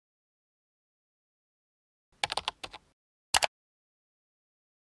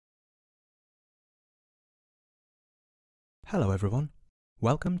Hello everyone.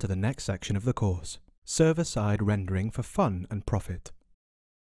 Welcome to the next section of the course, Server-Side Rendering for Fun and Profit.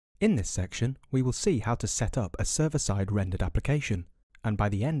 In this section, we will see how to set up a server-side rendered application, and by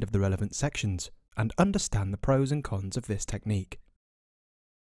the end of the relevant sections, and understand the pros and cons of this technique.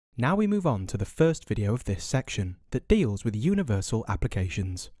 Now we move on to the first video of this section that deals with universal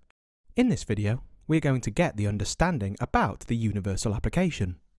applications. In this video, we are going to get the understanding about the universal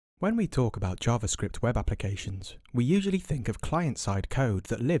application. When we talk about JavaScript web applications, we usually think of client-side code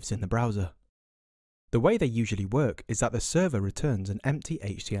that lives in the browser. The way they usually work is that the server returns an empty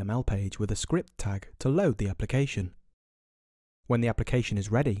HTML page with a script tag to load the application. When the application is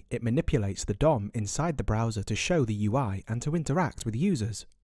ready, it manipulates the DOM inside the browser to show the UI and to interact with users.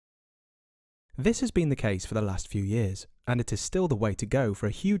 This has been the case for the last few years, and it is still the way to go for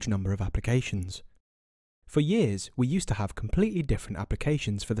a huge number of applications. For years, we used to have completely different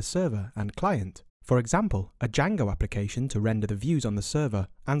applications for the server and client. For example, a Django application to render the views on the server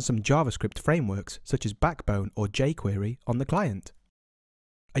and some JavaScript frameworks such as Backbone or jQuery on the client.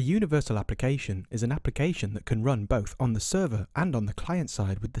 A universal application is an application that can run both on the server and on the client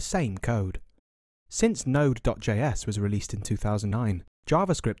side with the same code. Since Node.js was released in 2009,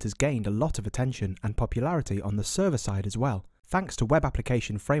 JavaScript has gained a lot of attention and popularity on the server side as well, thanks to web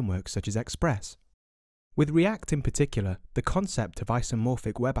application frameworks such as Express. With React in particular, the concept of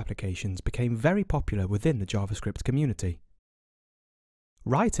isomorphic web applications became very popular within the JavaScript community.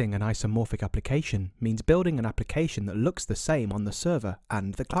 Writing an isomorphic application means building an application that looks the same on the server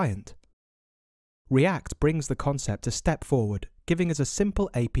and the client. React brings the concept a step forward, giving us a simple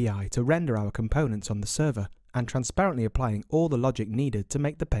API to render our components on the server and transparently applying all the logic needed to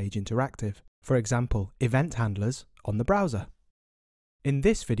make the page interactive. For example, event handlers on the browser. In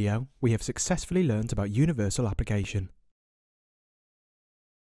this video, we have successfully learnt about universal application.